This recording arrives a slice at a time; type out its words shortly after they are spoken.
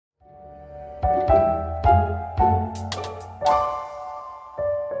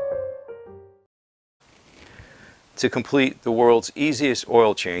To complete the world's easiest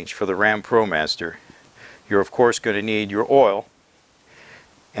oil change for the Ram Promaster, you're of course going to need your oil.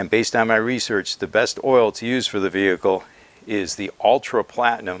 And based on my research, the best oil to use for the vehicle is the Ultra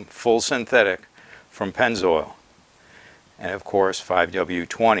Platinum Full Synthetic from Pennzoil. And of course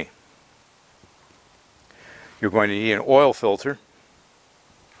 5W20. You're going to need an oil filter.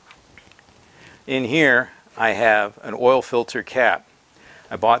 In here I have an oil filter cap.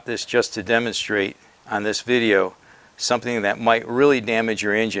 I bought this just to demonstrate on this video something that might really damage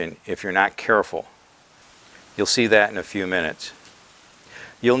your engine if you're not careful. You'll see that in a few minutes.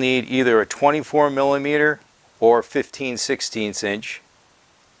 You'll need either a 24mm or 15/16 inch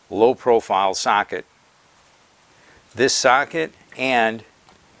low profile socket. This socket and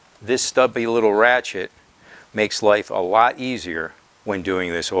this stubby little ratchet makes life a lot easier when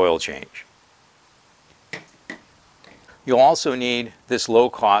doing this oil change. You'll also need this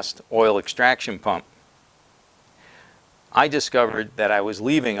low-cost oil extraction pump. I discovered that I was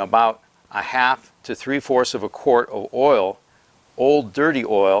leaving about a half to 3/4 of a quart of oil, old dirty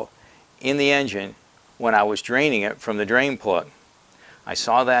oil, in the engine when I was draining it from the drain plug. I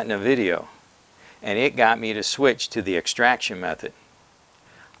saw that in a video and it got me to switch to the extraction method.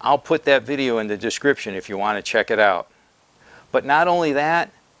 I'll put that video in the description if you want to check it out. But not only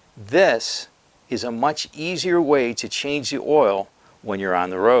that, this is a much easier way to change the oil when you're on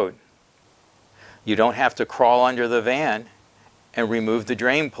the road. You don't have to crawl under the van and remove the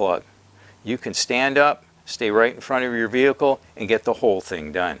drain plug. You can stand up, stay right in front of your vehicle, and get the whole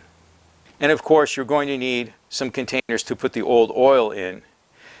thing done. And of course, you're going to need some containers to put the old oil in.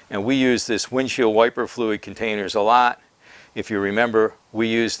 And we use this windshield wiper fluid containers a lot. If you remember, we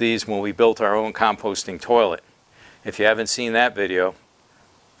used these when we built our own composting toilet. If you haven't seen that video,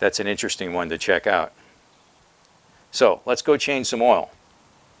 that's an interesting one to check out. So let's go change some oil.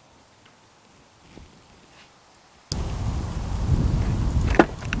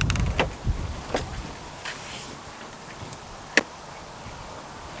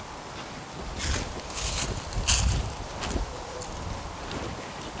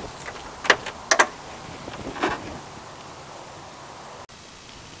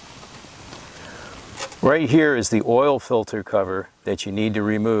 Right here is the oil filter cover that you need to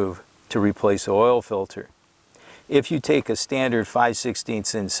remove to replace the oil filter. If you take a standard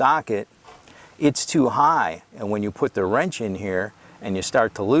 5/16 inch socket, it's too high, and when you put the wrench in here and you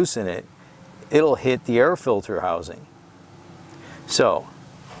start to loosen it, it'll hit the air filter housing. So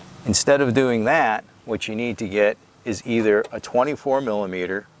instead of doing that, what you need to get is either a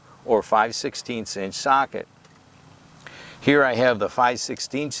 24mm or 5/16 inch socket. Here I have the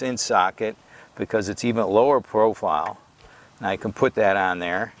 5/16 inch socket because it's even lower profile, and I can put that on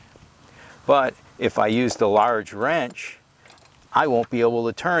there. But if I use the large wrench, I won't be able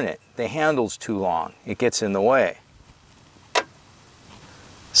to turn it. The handle's too long. It gets in the way.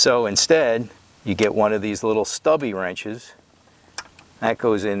 So instead, you get one of these little stubby wrenches. That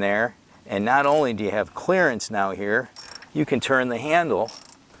goes in there, and not only do you have clearance now here, you can turn the handle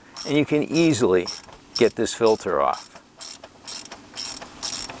and you can easily get this filter off.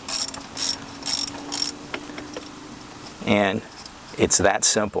 And it's that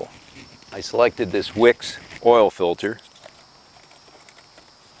simple. I selected this Wix oil filter.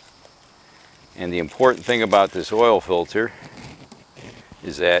 And the important thing about this oil filter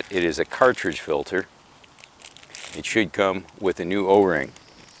is that it is a cartridge filter. It should come with a new O-ring.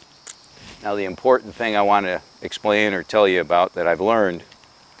 Now the important thing I want to explain or tell you about that I've learned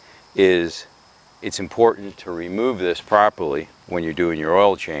is it's important to remove this properly when you're doing your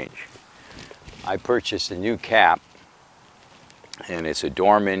oil change. I purchased a new cap, and it's a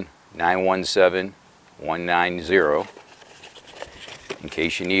Dorman 917190 in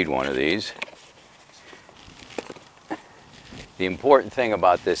case you need one of these. The important thing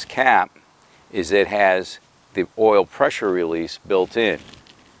about this cap is it has the oil pressure release built in.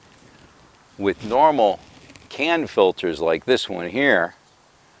 With normal can filters like this one here,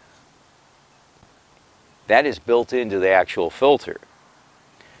 that is built into the actual filter.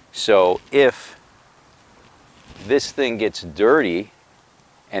 So if this thing gets dirty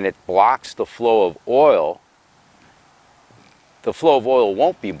and it blocks the flow of oil, the flow of oil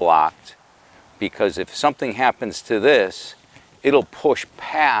won't be blocked, because if something happens to this, it'll push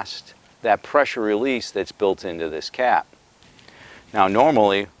past that pressure release that's built into this cap. Now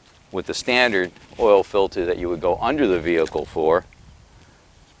normally, with the standard oil filter that you would go under the vehicle for,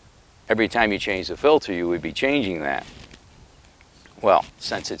 every time you change the filter you would be changing that. Well,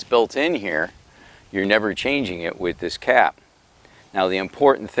 since it's built in here, you're never changing it with this cap. Now the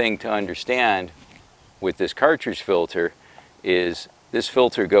important thing to understand with this cartridge filter is this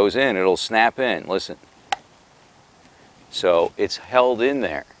filter goes in, it'll snap in, listen. So it's held in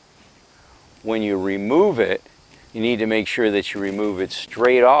there. When you remove it, you need to make sure that you remove it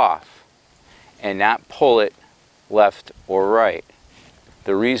straight off and not pull it left or right.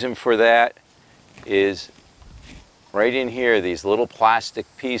 The reason for that is right in here, these little plastic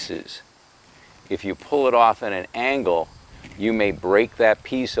pieces. If you pull it off at an angle, you may break that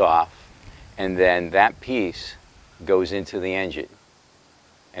piece off, and then that piece goes into the engine,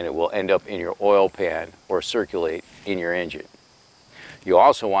 and it will end up in your oil pan or circulate in your engine. You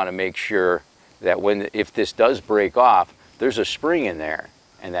also want to make sure that if this does break off, there's a spring in there,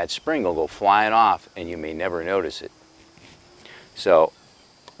 and that spring will go flying off, and you may never notice it. So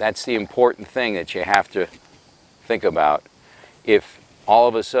that's the important thing that you have to think about. If all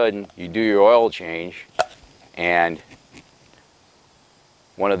of a sudden you do your oil change and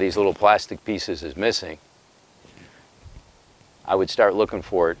one of these little plastic pieces is missing, I would start looking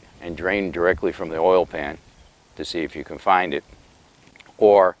for it and drain directly from the oil pan to see if you can find it.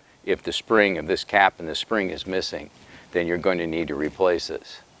 Or if the spring of this cap and the spring is missing, then you're going to need to replace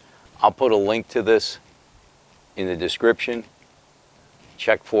this. I'll put a link to this in the description.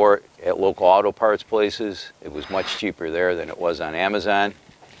 Check for it at local auto parts places. It was much cheaper there than it was on Amazon.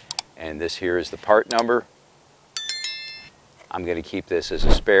 And this here is the part number. I'm going to keep this as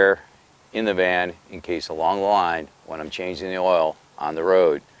a spare in the van in case along the line, when I'm changing the oil on the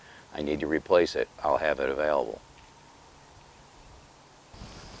road, I need to replace it. I'll have it available.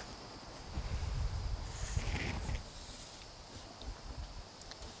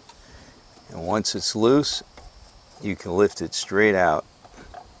 And once it's loose, you can lift it straight out.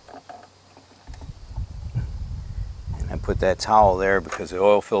 And I put that towel there because the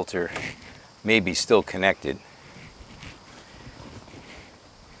oil filter may be still connected.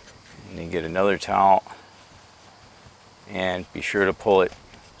 And then get another towel and be sure to pull it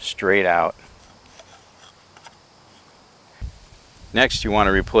straight out. Next, you want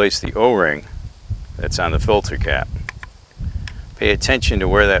to replace the O-ring that's on the filter cap. Pay attention to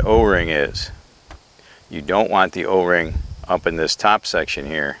where that O-ring is. You don't want the O-ring up in this top section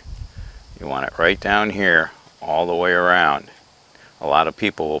here. You want it right down here all the way around. A lot of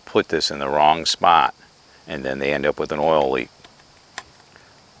people will put this in the wrong spot and then they end up with an oil leak.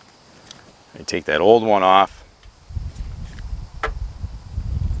 I take that old one off.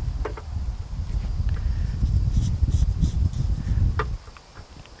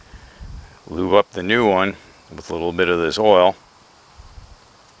 Lube up the new one with a little bit of this oil.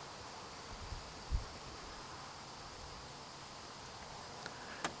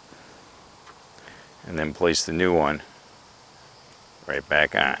 And then place the new one right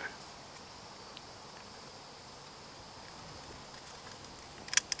back on.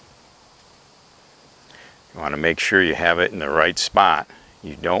 You want to make sure you have it in the right spot.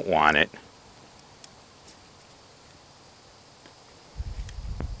 You don't want it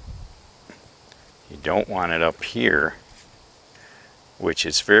up here, which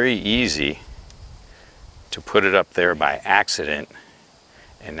is very easy to put it up there by accident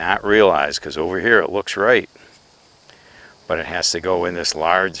and not realize, because over here it looks right, but it has to go in this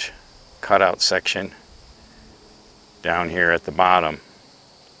large cutout section down here at the bottom.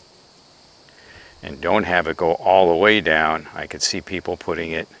 And don't have it go all the way down. I could see people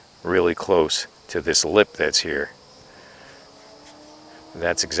putting it really close to this lip that's here.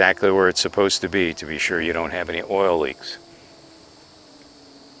 That's exactly where it's supposed to be sure you don't have any oil leaks.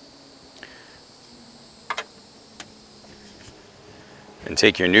 And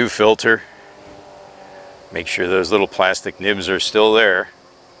take your new filter, make sure those little plastic nibs are still there.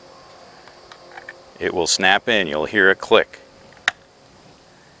 It will snap in, you'll hear it click.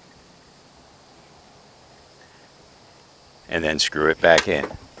 And then screw it back in.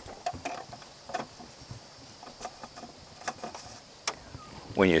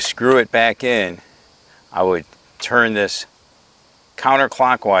 When you screw it back in, I would turn this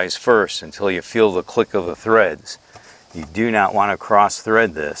counterclockwise first until you feel the click of the threads. You do not want to cross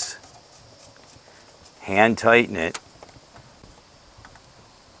thread this. Hand tighten it.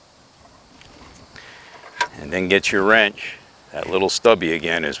 And then get your wrench. That little stubby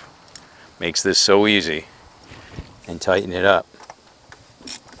again makes this so easy. And tighten it up.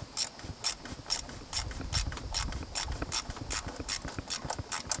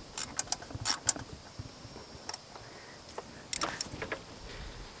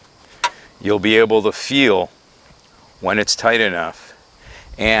 You'll be able to feel when it's tight enough,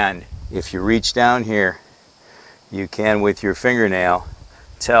 and if you reach down here, you can with your fingernail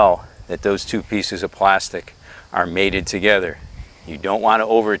tell that those two pieces of plastic are mated together. You don't want to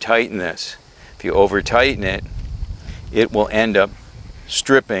over tighten this. If you over tighten it, it will end up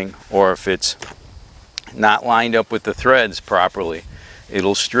stripping, or if it's not lined up with the threads properly,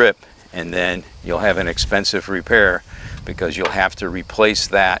 it'll strip, and then you'll have an expensive repair because you'll have to replace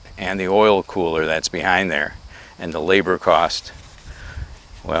that and the oil cooler that's behind there, and the labor cost,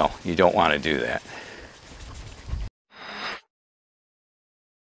 well, you don't want to do that.